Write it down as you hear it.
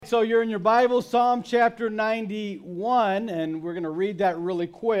so you're in your Bible, Psalm chapter 91, and we're going to read that really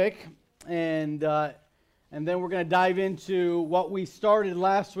quick, and then we're going to dive into what we started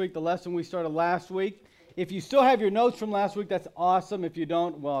last week, the lesson we started last week. If you still have your notes from last week, that's awesome. If you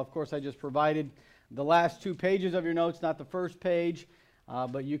don't, well, of course, I just provided the last 2 pages of your notes, not the first page,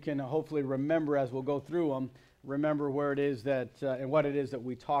 but you can hopefully remember as we'll go through them, remember where it is that, and what it is that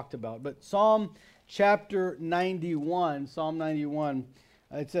we talked about. But Psalm chapter 91, Psalm 91,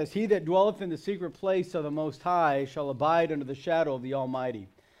 it says, "He that dwelleth in the secret place of the Most High shall abide under the shadow of the Almighty.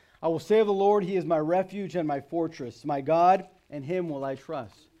 I will say of the Lord, He is my refuge and my fortress, my God, and Him will I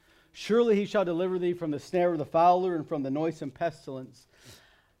trust. Surely He shall deliver thee from the snare of the fowler and from the noisome pestilence.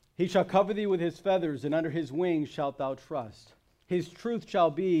 He shall cover thee with His feathers, and under His wings shalt thou trust. His truth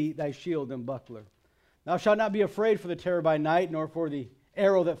shall be thy shield and buckler. Thou shalt not be afraid for the terror by night, nor for the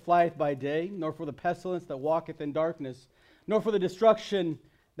arrow that flieth by day, nor for the pestilence that walketh in darkness, nor for the destruction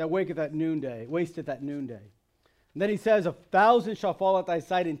that wasteth at noonday. And then he says, 1,000 shall fall at thy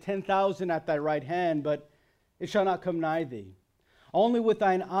side, and 10,000 at thy right hand, but it shall not come nigh thee. Only with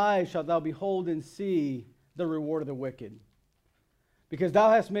thine eyes shalt thou behold and see the reward of the wicked. Because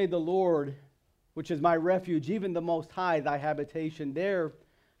thou hast made the Lord, which is my refuge, even the Most High, thy habitation. There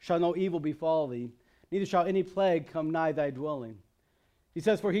shall no evil befall thee, neither shall any plague come nigh thy dwelling. He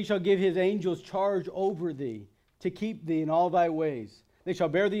says, for He shall give His angels charge over thee, to keep thee in all thy ways. They shall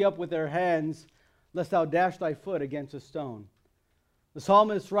bear thee up with their hands, lest thou dash thy foot against a stone. The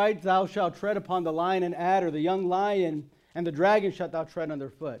psalmist writes, thou shalt tread upon the lion and adder, the young lion and the dragon shalt thou tread under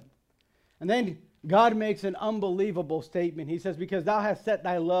foot. And then God makes an unbelievable statement. He says, because thou hast set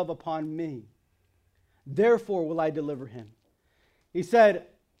thy love upon me, therefore will I deliver him. He said,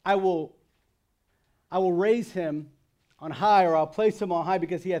 I will raise him on high, or I'll place him on high,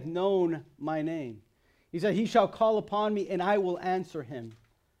 because he hath known my name. He said, he shall call upon me, and I will answer him.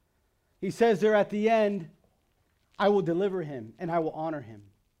 He says there at the end, I will deliver him, and I will honor him.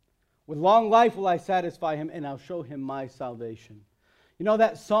 With long life will I satisfy him, and I'll show him my salvation. You know,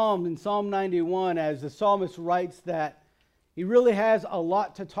 that psalm in Psalm 91, as the psalmist writes that, he really has a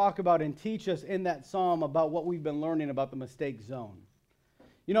lot to talk about and teach us in that psalm about what we've been learning about the mistake zone.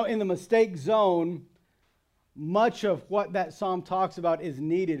 You know, in the mistake zone, much of what that psalm talks about is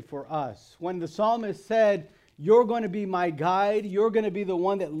needed for us. When the psalmist said, you're going to be my guide, you're going to be the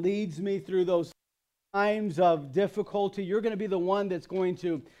one that leads me through those times of difficulty, you're going to be the one that's going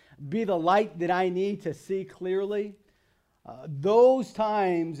to be the light that I need to see clearly. Those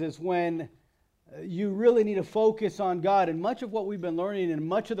times is when you really need to focus on God. And much of what we've been learning and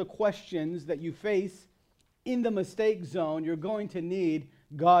much of the questions that you face in the mistake zone, you're going to need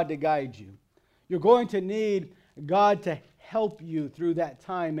God to guide you. You're going to need God to help you through that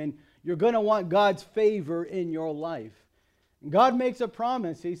time, and you're going to want God's favor in your life. God makes a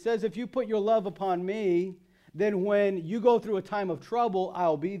promise. He says, if you put your love upon me, then when you go through a time of trouble,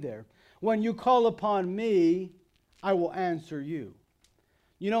 I'll be there. When you call upon me, I will answer you.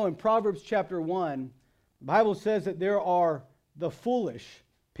 You know, in Proverbs chapter 1, the Bible says that there are the foolish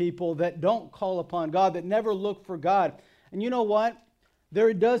people that don't call upon God, that never look for God. And you know what?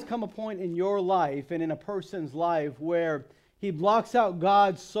 There does come a point in your life and in a person's life where he blocks out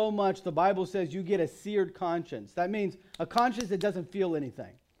God so much, the Bible says you get a seared conscience. That means a conscience that doesn't feel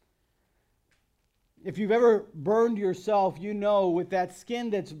anything. If you've ever burned yourself, you know with that skin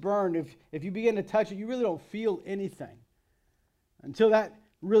that's burned, if you begin to touch it, you really don't feel anything. Until that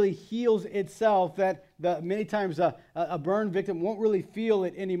really heals itself, that many times a burn victim won't really feel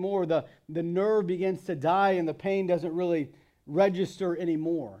it anymore. The nerve begins to die and the pain doesn't really register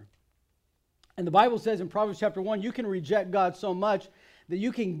anymore. And the Bible says in Proverbs chapter 1, you can reject God so much that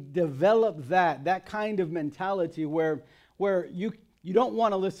you can develop that kind of mentality where you don't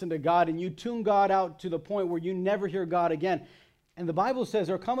want to listen to God, and you tune God out to the point where you never hear God again. And the Bible says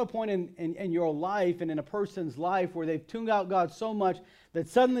there come a point in your life and in a person's life where they've tuned out God so much that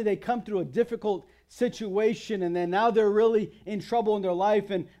suddenly they come through a difficult situation, and then now they're really in trouble in their life,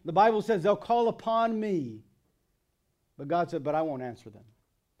 and the Bible says they'll call upon me. But God said, but I won't answer them.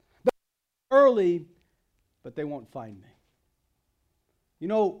 They'll early, but they won't find me. You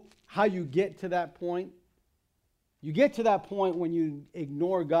know how you get to that point? You get to that point when you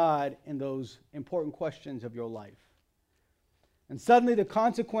ignore God in those important questions of your life. And suddenly the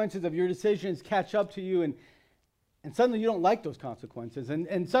consequences of your decisions catch up to you, and suddenly you don't like those consequences.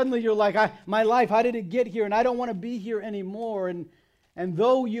 And suddenly you're like, my life, how did it get here? And I don't want to be here anymore. And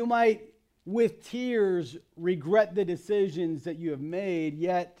though you might, with tears, regret the decisions that you have made,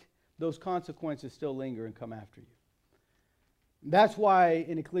 yet those consequences still linger and come after you. That's why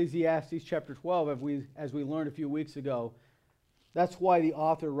in Ecclesiastes chapter 12, as we learned a few weeks ago, That's why the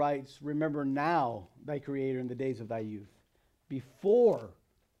author writes, remember now thy Creator in the days of thy youth, before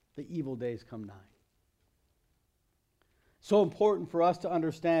the evil days come nigh. So important for us to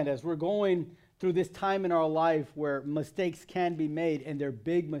understand as we're going through this time in our life where mistakes can be made, and they're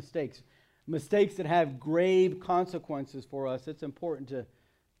big mistakes, mistakes that have grave consequences for us. It's important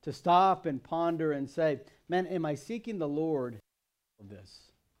to stop and ponder and say, man, am I seeking the Lord for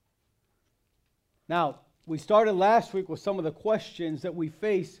this? Now, we started last week with some of the questions that we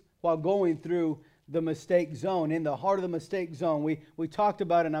face while going through the mistake zone. In the heart of the mistake zone, we talked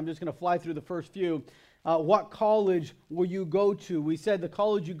about it, and I'm just going to fly through the first few. What college will you go to? We said the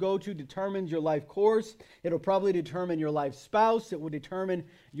college you go to determines your life course. It'll probably determine your life spouse. It will determine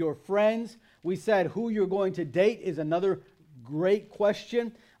your friends. We said who you're going to date is another great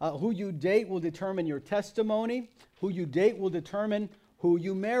question. Who you date will determine your testimony. Who you date will determine who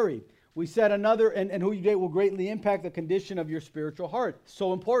you marry. We said another, and who you date will greatly impact the condition of your spiritual heart.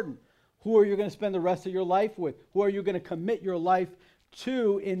 So important. Who are you going to spend the rest of your life with? Who are you going to commit your life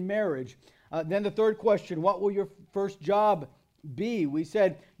to in marriage? Then the third question, what will your first job be? We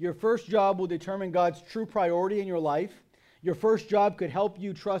said your first job will determine God's true priority in your life. Your first job could help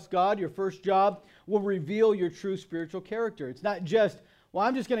you trust God. Your first job will reveal your true spiritual character. It's not just, well,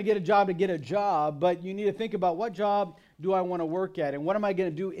 I'm just going to get a job to get a job, but you need to think about what job do I want to work at and what am I going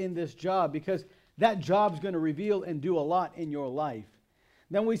to do in this job, because that job's going to reveal and do a lot in your life.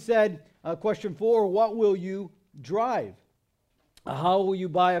 Then we said, question 4, what will you drive? How will you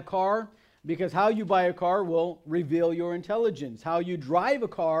buy a car? Because how you buy a car will reveal your intelligence. How you drive a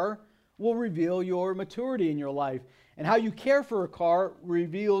car will reveal your maturity in your life. And how you care for a car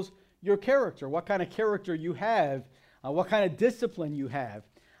reveals your character, what kind of character you have, what kind of discipline you have.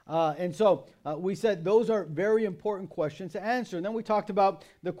 And so we said those are very important questions to answer. And then we talked about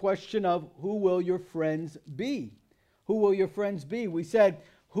the question of who will your friends be? Who will your friends be? We said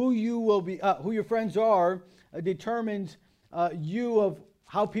who you will be, who your friends are determines you of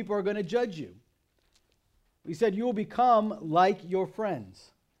how people are going to judge you. We said you will become like your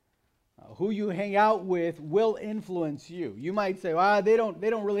friends. Who you hang out with will influence you. You might say, well, they don't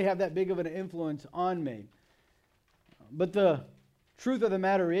really have that big of an influence on me. But the truth of the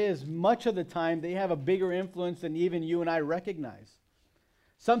matter is, much of the time, they have a bigger influence than even you and I recognize.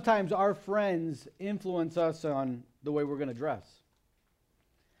 Sometimes our friends influence us on the way we're going to dress.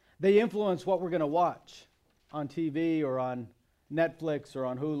 They influence what we're going to watch on TV or on Netflix or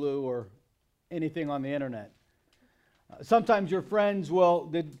on Hulu or anything on the internet. Sometimes your friends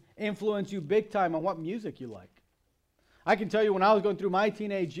will influence you big time on what music you like. I can tell you when I was going through my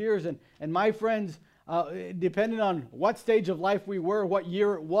teenage years and my friends, depending on what stage of life we were, what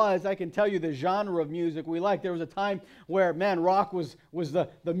year it was, I can tell you the genre of music we liked. There was a time where, man, rock was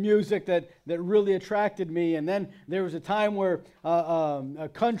the music that really attracted me. And then there was a time where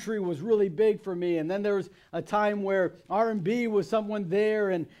country was really big for me. And then there was a time where R&B was someone there.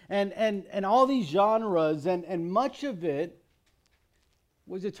 And all these genres, and much of it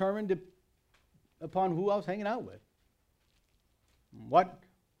was determined upon who I was hanging out with. What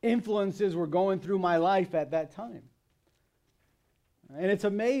influences were going through my life at that time. And it's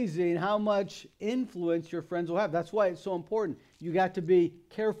amazing how much influence your friends will have. That's why it's so important. You got to be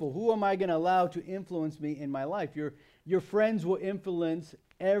careful. Who am I going to allow to influence me in my life? Your friends will influence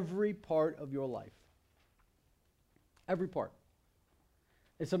every part of your life. Every part.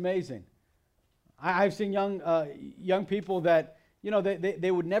 It's amazing. I've seen young people that, you know,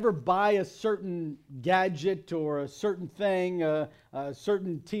 they would never buy a certain gadget or a certain thing, a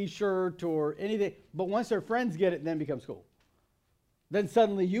certain T-shirt or anything. But once their friends get it, then it becomes cool. Then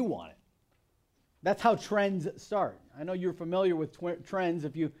suddenly you want it. That's how trends start. I know you're familiar with trends.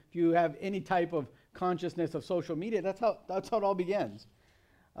 If you have any type of consciousness of social media, that's how it all begins.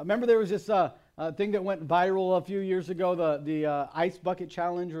 Remember there was this thing that went viral a few years ago, the ice bucket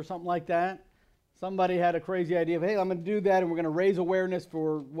challenge or something like that. Somebody had a crazy idea of, hey, I'm going to do that, and we're going to raise awareness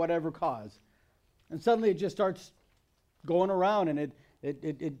for whatever cause. And suddenly it just starts going around, and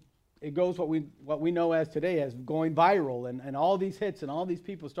it goes what we know as today as going viral, and all these hits, and all these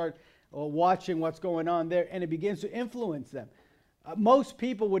people start watching what's going on there, and it begins to influence them. Most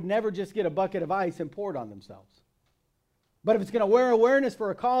people would never just get a bucket of ice and pour it on themselves. But if it's going to wear awareness for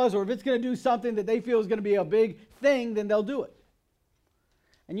a cause, or if it's going to do something that they feel is going to be a big thing, then they'll do it.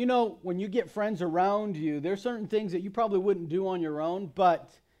 And you know, when you get friends around you, there's certain things that you probably wouldn't do on your own,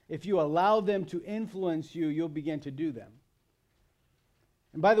 but if you allow them to influence you, you'll begin to do them.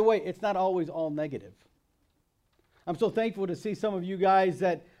 And by the way, it's not always all negative. I'm so thankful to see some of you guys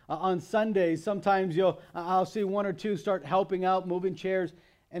that on Sundays, sometimes I'll see one or two start helping out, moving chairs,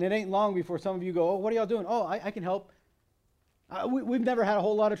 and it ain't long before some of you go, oh, what are y'all doing? Oh, I can help. We've never had a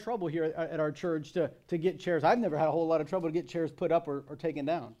whole lot of trouble here at our church to get chairs. I've never had a whole lot of trouble to get chairs put up or taken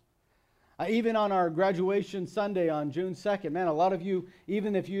down. Even on our graduation Sunday on June 2nd, man, a lot of you,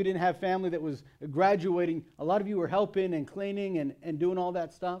 even if you didn't have family that was graduating, a lot of you were helping and cleaning and doing all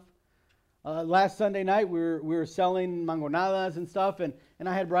that stuff. Last Sunday night, we were selling mangonadas and stuff, and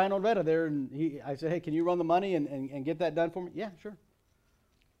I had Brian Olvera there, and I said, hey, can you run the money and get that done for me? Yeah, sure.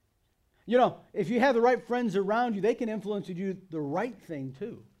 You know, if you have the right friends around you, they can influence you to do the right thing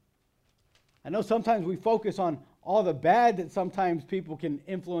too. I know sometimes we focus on all the bad that sometimes people can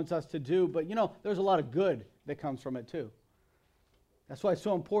influence us to do, but you know, there's a lot of good that comes from it too. That's why it's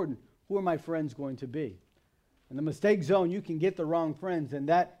so important. Who are my friends going to be? In the mistake zone, you can get the wrong friends, and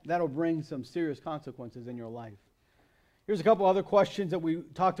that'll bring some serious consequences in your life. Here's a couple other questions that we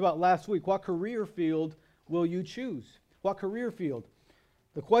talked about last week. What career field will you choose? What career field?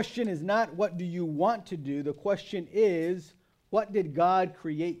 The question is not what do you want to do. The question is, what did God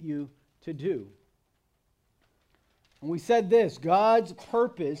create you to do? And we said this, God's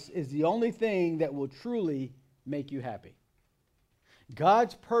purpose is the only thing that will truly make you happy.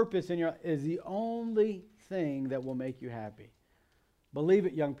 God's purpose is the only thing that will make you happy. Believe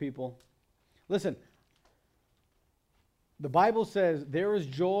it, young people. Listen, the Bible says there is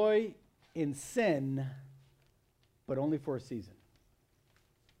joy in sin, but only for a season.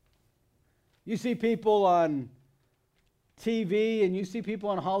 You see people on TV and you see people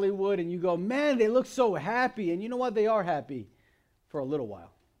on Hollywood and you go, man, they look so happy. And you know what? They are happy for a little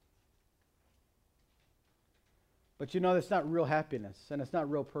while. But you know, that's not real happiness and it's not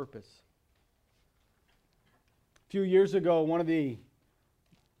real purpose. A few years ago, one of the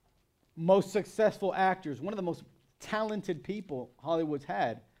most successful actors, one of the most talented people Hollywood's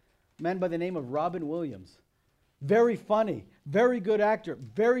had, a man by the name of Robin Williams. Very funny, very good actor,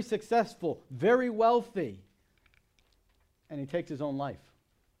 very successful, very wealthy. And he takes his own life.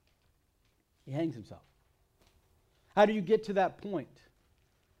 He hangs himself. How do you get to that point?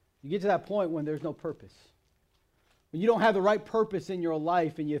 You get to that point when there's no purpose. When you don't have the right purpose in your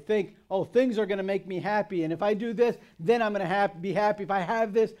life and you think, oh, things are going to make me happy. And if I do this, then I'm going to be happy. If I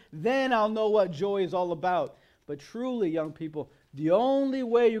have this, then I'll know what joy is all about. But truly, young people, the only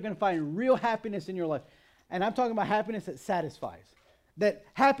way you're going to find real happiness in your life, and I'm talking about happiness that satisfies. That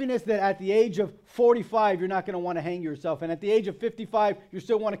happiness that at the age of 45, you're not going to want to hang yourself. And at the age of 55, you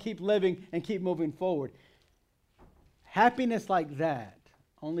still want to keep living and keep moving forward. Happiness like that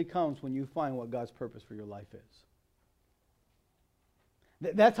only comes when you find what God's purpose for your life is.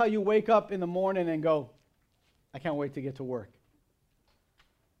 That's how you wake up in the morning and go, I can't wait to get to work.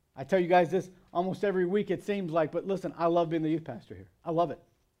 I tell you guys this almost every week it seems like, but listen, I love being the youth pastor here. I love it.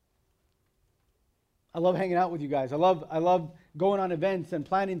 I love hanging out with you guys. I love going on events and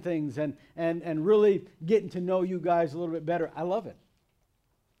planning things and really getting to know you guys a little bit better. I love it.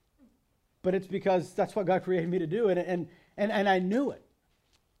 But it's because that's what God created me to do, and I knew it.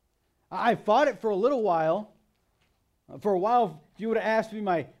 I fought it for a little while. For a while, if you would have asked me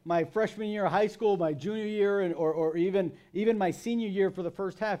my freshman year of high school, my junior year, or even my senior year for the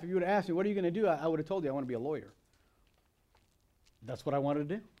first half, if you would have asked me, what are you going to do? I would have told you I want to be a lawyer. That's what I wanted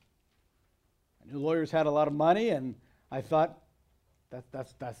to do. I knew lawyers had a lot of money, and I thought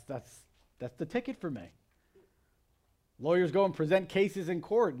that's the ticket for me. Lawyers go and present cases in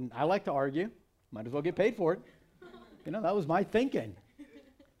court, and I like to argue. Might as well get paid for it. You know, that was my thinking.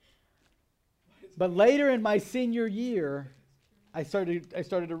 But later in my senior year, I started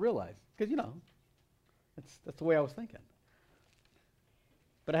to realize, because you know, that's the way I was thinking.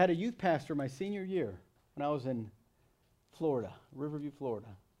 But I had a youth pastor my senior year when I was in Florida, Riverview, Florida.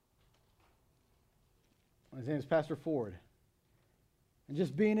 His name is Pastor Ford. And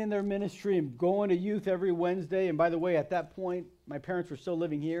just being in their ministry and going to youth every Wednesday, and by the way, at that point, my parents were still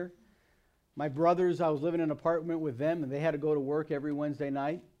living here. My brothers, I was living in an apartment with them, and they had to go to work every Wednesday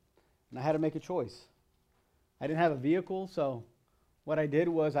night, and I had to make a choice. I didn't have a vehicle, so what I did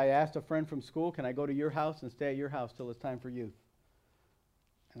was I asked a friend from school, can I go to your house and stay at your house till it's time for youth?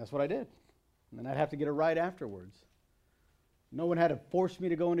 And that's what I did. And then I'd have to get a ride afterwards. No one had to force me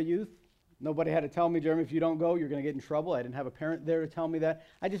to go into youth. Nobody had to tell me, Jeremy, if you don't go, you're going to get in trouble. I didn't have a parent there to tell me that.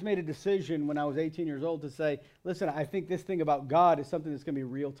 I just made a decision when I was 18 years old to say, listen, I think this thing about God is something that's going to be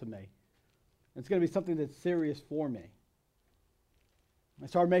real to me. It's going to be something that's serious for me. I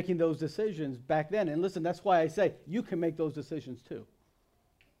started making those decisions back then. And listen, that's why I say you can make those decisions too.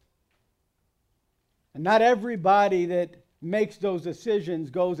 And not everybody that makes those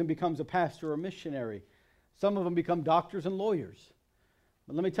decisions goes and becomes a pastor or missionary. Some of them become doctors and lawyers.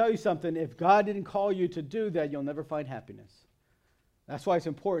 But let me tell you something, if God didn't call you to do that, you'll never find happiness. That's why it's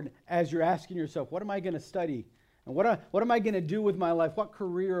important as you're asking yourself, what am I going to study? And what am I going to do with my life? What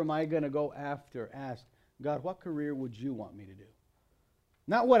career am I going to go after? Ask God, what career would you want me to do?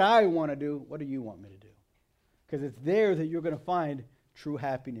 Not what I want to do, what do you want me to do? Because it's there that you're going to find true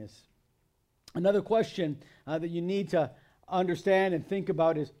happiness. Another question that you need to understand and think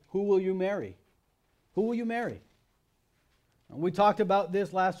about is, who will you marry? Who will you marry? And we talked about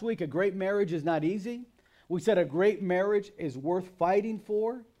this last week. A great marriage is not easy. We said a great marriage is worth fighting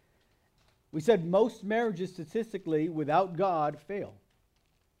for. We said most marriages statistically without God fail.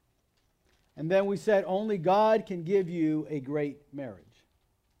 And then we said only God can give you a great marriage.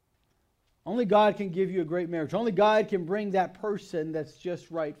 Only God can give you a great marriage. Only God can bring that person that's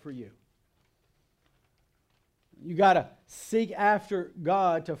just right for you. You got to seek after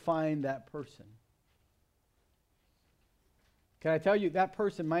God to find that person. Can I tell you, that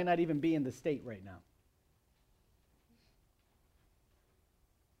person might not even be in the state right now.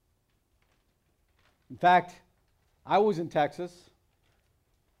 In fact, I was in Texas.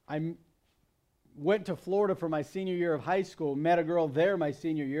 I went to Florida for my senior year of high school, met a girl there my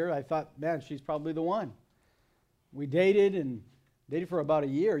senior year. I thought, man, she's probably the one. We dated for about a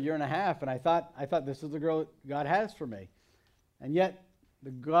year and a half, and I thought this is the girl God has for me. And yet,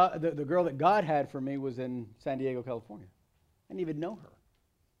 the girl that God had for me was in San Diego, California. I didn't even know her.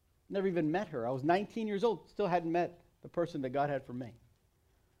 Never even met her. I was 19 years old, still hadn't met the person that God had for me.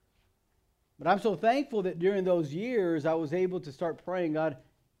 But I'm so thankful that during those years, I was able to start praying, God,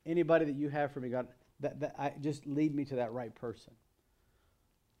 anybody that you have for me, God, just lead me to that right person.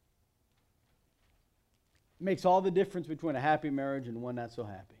 It makes all the difference between a happy marriage and one not so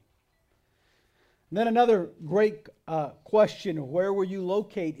happy. And then another great question, where will you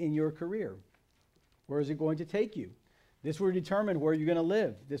locate in your career? Where is it going to take you? This will determine where you're going to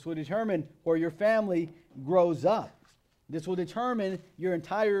live. This will determine where your family grows up. This will determine your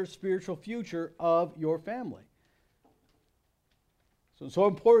entire spiritual future of your family. So it's so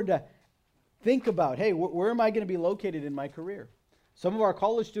important to think about, hey, where am I going to be located in my career? Some of our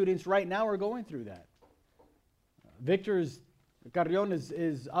college students right now are going through that. Victor Carrion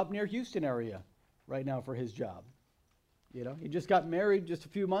is up near Houston area right now for his job. You know, he just got married just a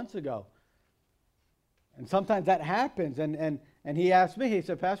few months ago. And sometimes that happens. And he asked me, he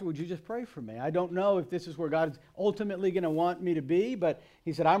said, Pastor, would you just pray for me? I don't know if this is where God is ultimately going to want me to be, but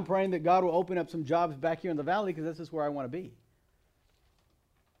he said, I'm praying that God will open up some jobs back here in the valley because this is where I want to be.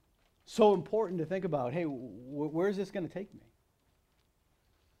 So important to think about, hey, where is this going to take me?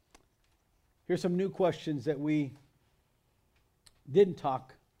 Here's some new questions that we didn't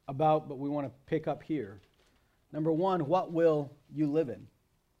talk about, but we want to pick up here. Number one, what will you live in?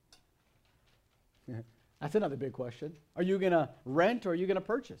 That's another big question. Are you going to rent or are you going to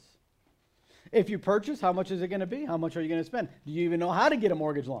purchase? If you purchase, how much is it going to be? How much are you going to spend? Do you even know how to get a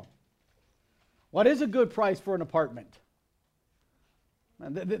mortgage loan? What is a good price for an apartment?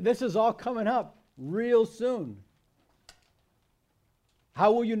 This is all coming up real soon.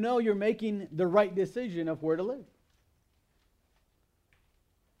 How will you know you're making the right decision of where to live?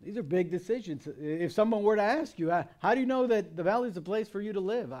 These are big decisions. If someone were to ask you, how do you know that the valley is a place for you to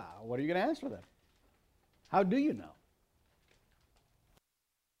live? What are you going to answer them? How do you know?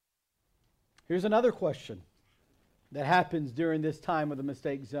 Here's another question that happens during this time of the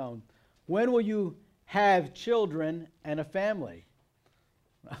mistake zone. When will you have children and a family?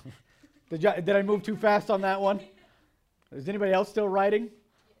 Did I move too fast on that one? Is anybody else still writing?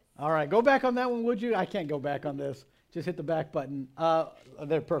 All right, go back on that one, would you? I can't go back on this. Just hit the back button.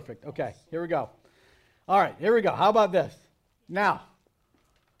 They're perfect. Okay, here we go. All right, here we go. How about this? Now,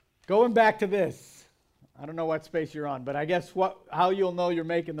 going back to this. I don't know what space you're on, but I guess how you'll know you're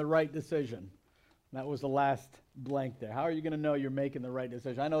making the right decision. That was the last blank there. How are you going to know you're making the right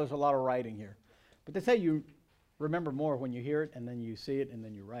decision? I know there's a lot of writing here. But they say you remember more when you hear it and then you see it and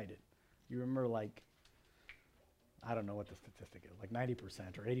then you write it. You remember like, I don't know what the statistic is, like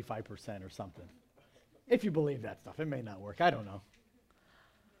 90% or 85% or something. If you believe that stuff. It may not work. I don't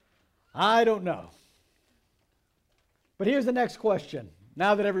know. But here's the next question.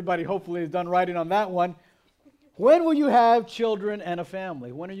 Now that everybody hopefully is done writing on that one, when will you have children and a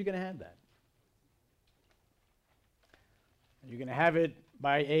family? When are you going to have that? Are you going to have it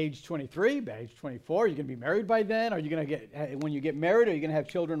by age 23, by age 24? Are you going to be married by then? Are you going to when you get married, are you going to have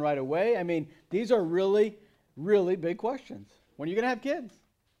children right away? I mean, these are really, really big questions. When are you going to have kids?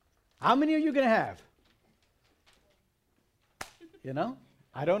 How many are you going to have? You know?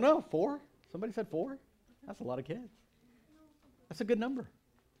 I don't know. 4? Somebody said 4? That's a lot of kids. That's a good number.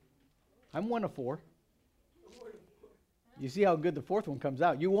 I'm one of 4. You see how good the 4th one comes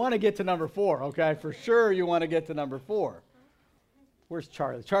out. You want to get to number 4, okay? For sure you want to get to number 4. Where's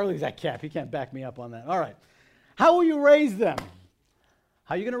Charlie? Charlie's that cap. He can't back me up on that. All right. How will you raise them?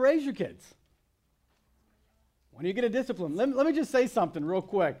 How are you going to raise your kids? When are you going to discipline? Let me just say something real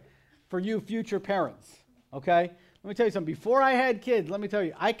quick for you future parents, okay? Let me tell you something. Before I had kids, let me tell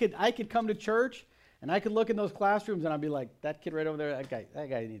you, I could come to church and I could look in those classrooms and I'd be like, that kid right over there, that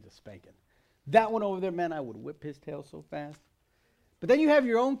guy needs a spanking. That one over there, man, I would whip his tail so fast. But then you have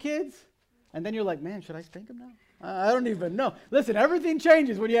your own kids, and then you're like, man, should I spank him now? I don't even know. Listen, everything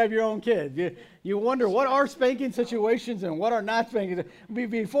changes when you have your own kids. You wonder what are spanking situations and what are not spanking.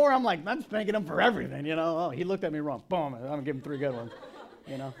 Before, I'm like, I'm spanking him for everything, you know. Oh, he looked at me wrong. Boom, I'm going to give him 3 good ones,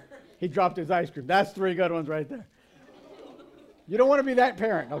 you know. He dropped his ice cream. That's 3 good ones right there. You don't want to be that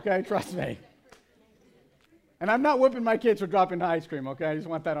parent, okay? Trust me. And I'm not whipping my kids for dropping the ice cream, okay? I just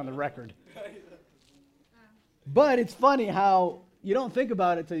want that on the record. But it's funny how you don't think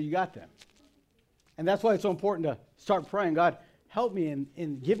about it till you got them. And that's why it's so important to start praying, God, help me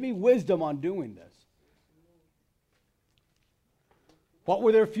and give me wisdom on doing this. What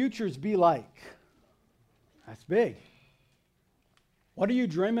will their futures be like? That's big. What are you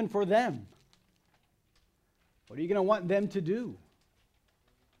dreaming for them? What are you going to want them to do?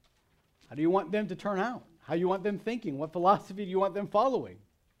 How do you want them to turn out? How do you want them thinking? What philosophy do you want them following?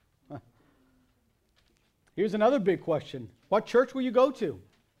 Here's another big question. What church will you go to?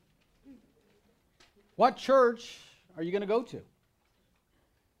 What church are you going to go to?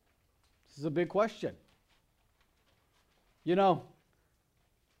 This is a big question. You know,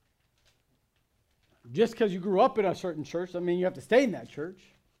 just because you grew up in a certain church doesn't mean you have to stay in that church.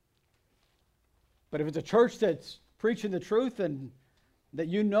 But if it's a church that's preaching the truth and that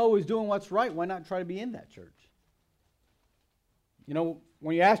you know is doing what's right, why not try to be in that church? You know,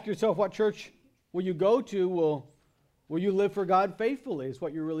 when you ask yourself what church will you go to, will you live for God faithfully is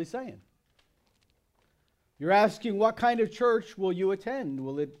what you're really saying. You're asking what kind of church will you attend?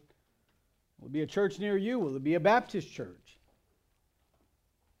 Will it be a church near you? Will it be a Baptist church?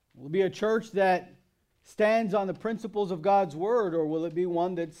 Will it be a church that stands on the principles of God's Word, or will it be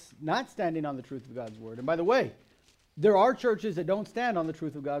one that's not standing on the truth of God's Word? And by the way, there are churches that don't stand on the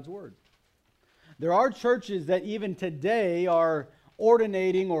truth of God's Word. There are churches that even today are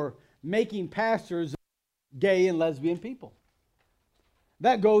ordinating or making pastors gay and lesbian people.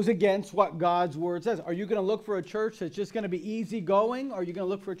 That goes against what God's Word says. Are you going to look for a church that's just going to be easygoing, or are you going to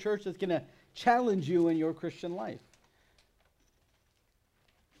look for a church that's going to challenge you in your Christian life?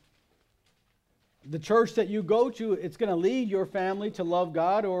 The church that you go to, it's going to lead your family to love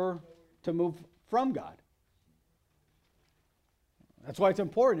God or to move from God. That's why it's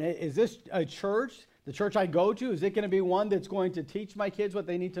important. Is this a church, the church I go to, is it going to be one that's going to teach my kids what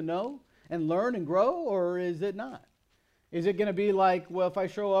they need to know and learn and grow, or is it not? Is it going to be like, well, if I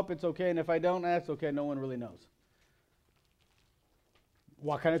show up, it's okay, and if I don't, that's okay, no one really knows?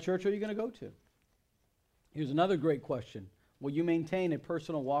 What kind of church are you going to go to? Here's another great question. Will you maintain a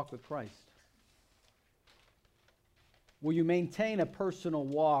personal walk with Christ? Will you maintain a personal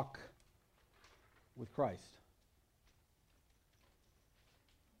walk with Christ?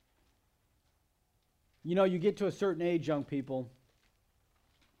 You know, you get to a certain age, young people,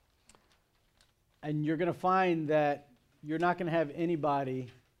 and you're going to find that you're not going to have anybody,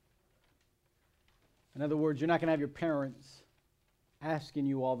 in other words, you're not going to have your parents asking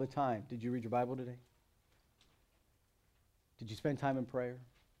you all the time, did you read your Bible today? Did you spend time in prayer?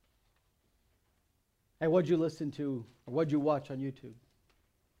 Hey, what'd you listen to, or what'd you watch on YouTube?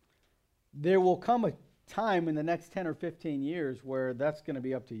 There will come a time in the next 10 or 15 years where that's going to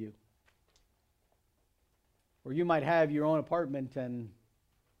be up to you. Or you might have your own apartment and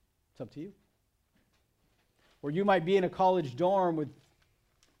it's up to you. Or you might be in a college dorm with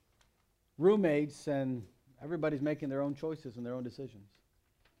roommates and everybody's making their own choices and their own decisions.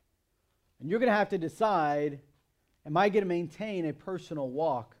 And you're going to have to decide, am I going to maintain a personal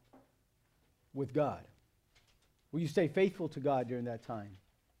walk with God? Will you stay faithful to God during that time?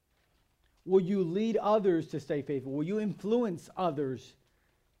 Will you lead others to stay faithful? Will you influence others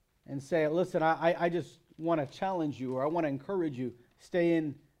and say, listen, I just want to challenge you, or I want to encourage you, stay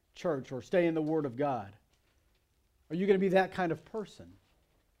in church or stay in the Word of God? Are you going to be that kind of person?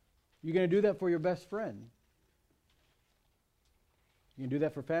 You're going to do that for your best friend. You can do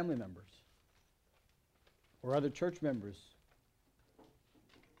that for family members or other church members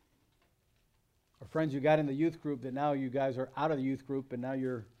or friends you got in the youth group that now you guys are out of the youth group and now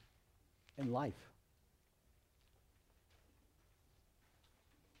you're in life.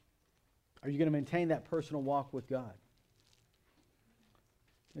 Are you going to maintain that personal walk with God?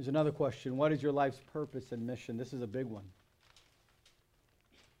 There's another question. What is your life's purpose and mission? This is a big one.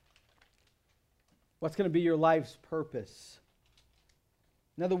 What's going to be your life's purpose?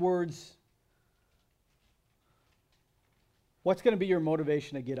 In other words, What's going to be your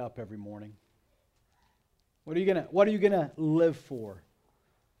motivation to get up every morning? What are you going to live for?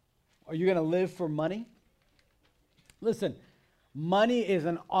 Are you going to live for money? Listen, money is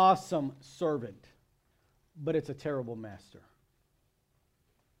an awesome servant, but it's a terrible master.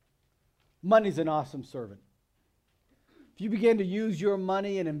 Money's an awesome servant. If you begin to use your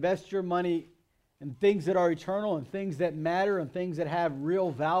money and invest your money in things that are eternal and things that matter and things that have real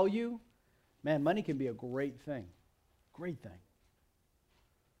value, man, money can be a great thing. Great thing.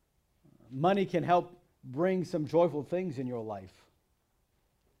 Money can help bring some joyful things in your life.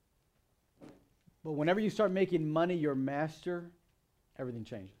 But whenever you start making money your master, everything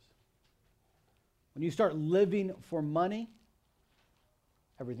changes. When you start living for money,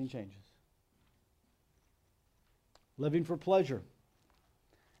 everything changes. Living for pleasure.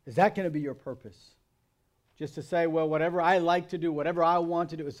 Is that going to be your purpose? Just to say, well, whatever I like to do, whatever I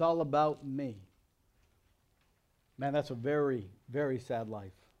want to do, it's all about me. Man, that's a very, very sad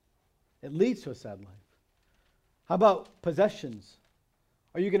life. It leads to a sad life. How about possessions?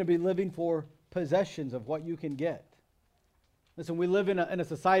 Are you going to be living for possessions of what you can get? Listen, we live in a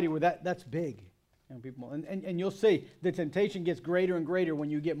society where that's big. Young people, and you'll see the temptation gets greater and greater when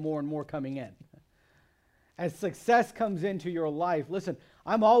you get more and more coming in. As success comes into your life, listen,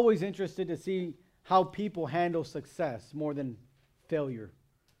 I'm always interested to see how people handle success more than failure.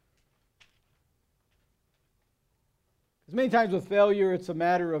 Because many times with failure, it's a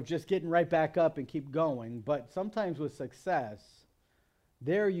matter of just getting right back up and keep going. But sometimes with success,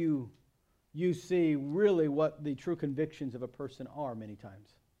 there you see really what the true convictions of a person are many times.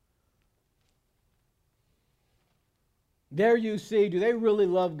 There you see, do they really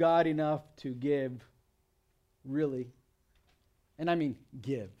love God enough to give? Really? And I mean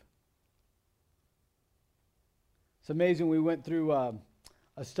give. It's amazing. We went through a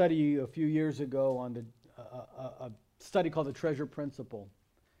study a few years ago on a study called the Treasure Principle.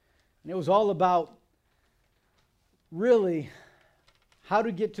 And it was all about really how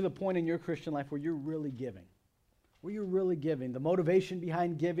to get to the point in your Christian life where you're really giving. Where you're really giving. The motivation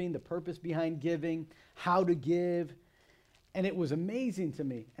behind giving, the purpose behind giving, how to give. And it was amazing to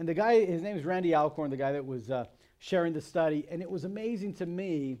me. And the guy, his name is Randy Alcorn, the guy that was sharing the study. And it was amazing to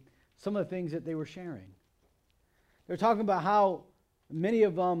me some of the things that they were sharing. They were talking about how many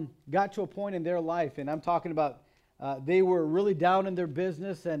of them got to a point in their life. And I'm talking about they were really down in their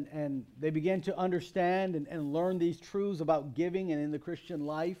business and they began to understand and learn these truths about giving and in the Christian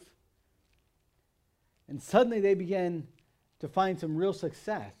life. And suddenly they began to find some real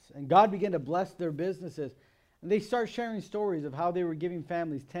success. And God began to bless their businesses. And they start sharing stories of how they were giving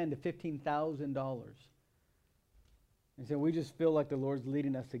families $10,000 to $15,000. And said, we just feel like the Lord's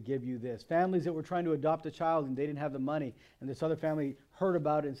leading us to give you this. Families that were trying to adopt a child and they didn't have the money. And this other family heard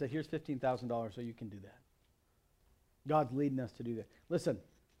about it and said, here's $15,000 so you can do that. God's leading us to do that. Listen,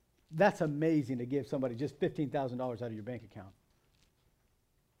 that's amazing to give somebody just $15,000 out of your bank account.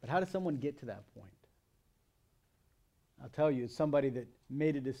 But how does someone get to that point? I'll tell you, it's somebody that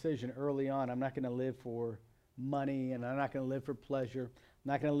made a decision early on. I'm not going to live for money, and I'm not going to live for pleasure.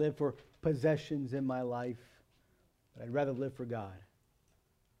 I'm not going to live for possessions in my life, but I'd rather live for God.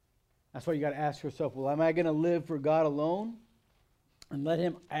 That's why you got to ask yourself, well, am I going to live for God alone and let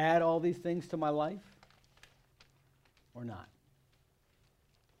Him add all these things to my life or not?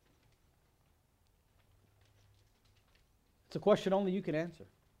 It's a question only you can answer.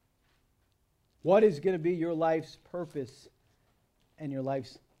 What is going to be your life's purpose and your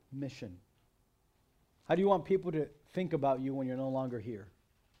life's mission? How do you want people to think about you when you're no longer here?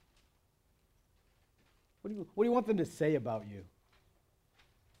 What do you want them to say about you?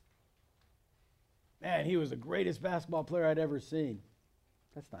 Man, he was the greatest basketball player I'd ever seen.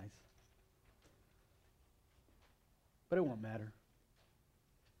 That's nice. But it won't matter.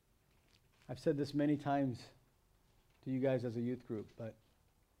 I've said this many times to you guys as a youth group, but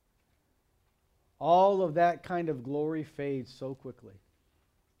all of that kind of glory fades so quickly.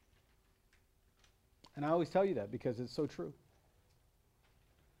 And I always tell you that because it's so true.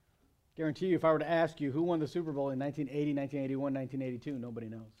 Guarantee you, if I were to ask you who won the Super Bowl in 1980, 1981, 1982, nobody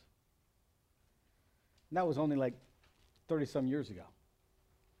knows. And that was only like 30-some years ago.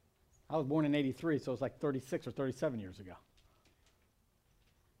 I was born in 83, so it's like 36 or 37 years ago.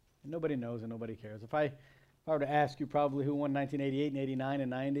 And nobody knows and nobody cares. If I were to ask you probably who won 1988 and 89 and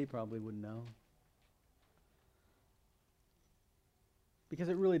 90, probably wouldn't know. Because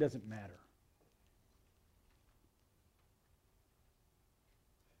it really doesn't matter.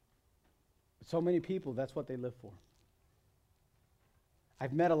 But so many people, that's what they live for.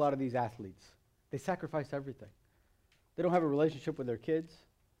 I've met a lot of these athletes. They sacrifice everything. They don't have a relationship with their kids.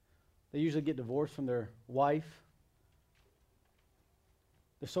 They usually get divorced from their wife.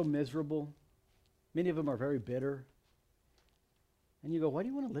 They're so miserable. Many of them are very bitter. And you go, why do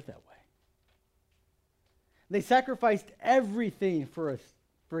you want to live that way? They sacrificed everything for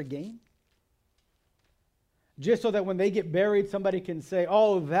a gain. Just so that when they get buried, somebody can say,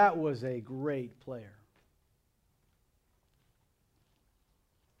 oh, that was a great player.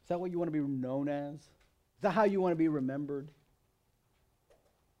 Is that what you want to be known as? Is that how you want to be remembered?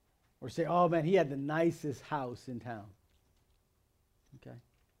 Or say, oh man, he had the nicest house in town. Okay.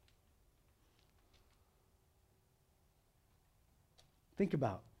 Think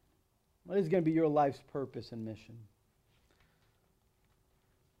about what is going to be your life's purpose and mission.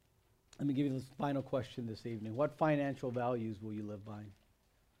 Let me give you this final question this evening. What financial values will you live by?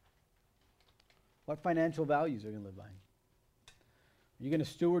 What financial values are you going to live by? Are you going to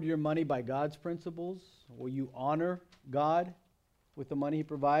steward your money by God's principles? Will you honor God with the money he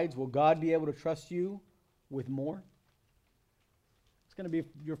provides? Will God be able to trust you with more? It's going to be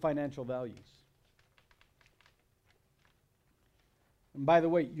your financial values. And by the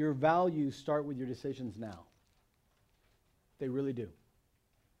way, your values start with your decisions now. They really do.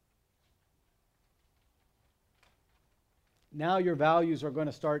 Now your values are going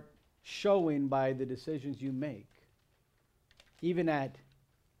to start showing by the decisions you make, even at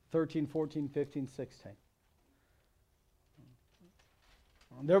 13, 14, 15, 16.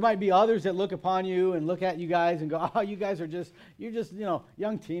 There might be others that look upon you and look at you guys and go, oh, you guys are you're just,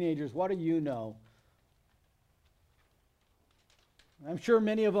 young teenagers. What do you know? I'm sure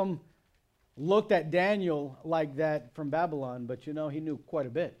many of them looked at Daniel like that from Babylon, but he knew quite a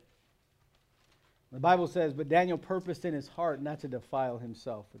bit. The Bible says, but Daniel purposed in his heart not to defile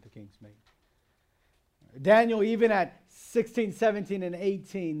himself with the king's meat. Daniel, even at 16, 17, and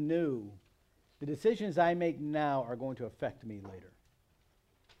 18, knew the decisions I make now are going to affect me later.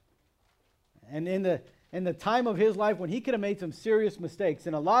 And in the time of his life when he could have made some serious mistakes,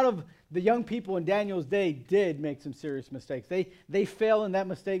 and a lot of the young people in Daniel's day did make some serious mistakes. They fell in that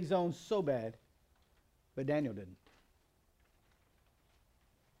mistake zone so bad, but Daniel didn't.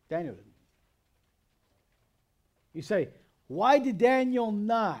 Daniel didn't. You say, why did Daniel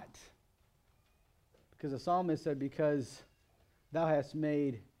not? Because the psalmist said, because thou hast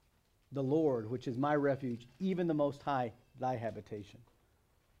made the Lord, which is my refuge, even the Most High, thy habitation.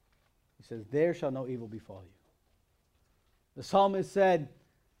 He says, there shall no evil befall you. The psalmist said,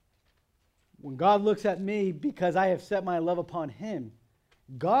 when God looks at me, because I have set my love upon him,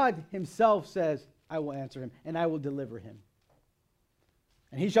 God himself says, I will answer him, and I will deliver him.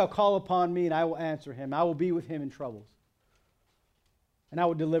 And he shall call upon me, and I will answer him. I will be with him in troubles. And I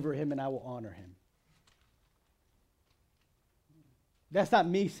will deliver him, and I will honor him. That's not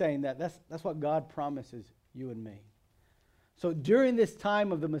me saying that. That's what God promises you and me. So during this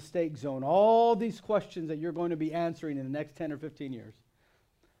time of the mistake zone, all these questions that you're going to be answering in the next 10 or 15 years,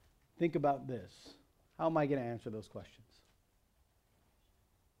 think about this. How am I going to answer those questions?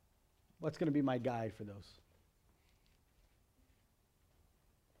 What's going to be my guide for those?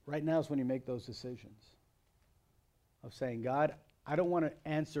 Right now is when you make those decisions of saying, God, I don't want to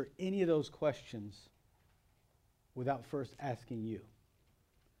answer any of those questions without first asking you.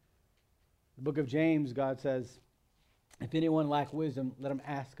 The book of James, God says, if anyone lack wisdom, let him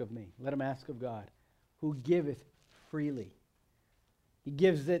ask of me. Let him ask of God, who giveth freely. He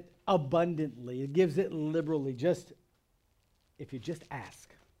gives it abundantly. He gives it liberally. If you just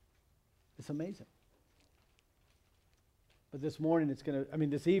ask. It's amazing. But this evening, it's going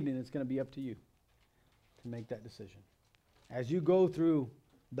to be up to you to make that decision. As you go through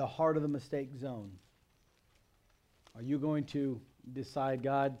the heart of the mistake zone, are you going to decide,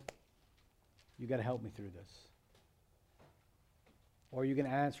 God, you got to help me through this? Or are you going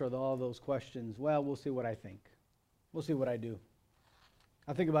to answer all those questions, well, we'll see what I think. We'll see what I do.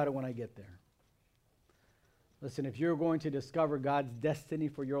 I'll think about it when I get there. Listen, if you're going to discover God's destiny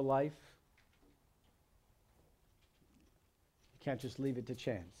for your life, you can't just leave it to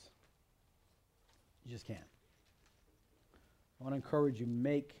chance. You just can't. I want to encourage you,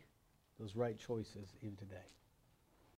 make those right choices even today.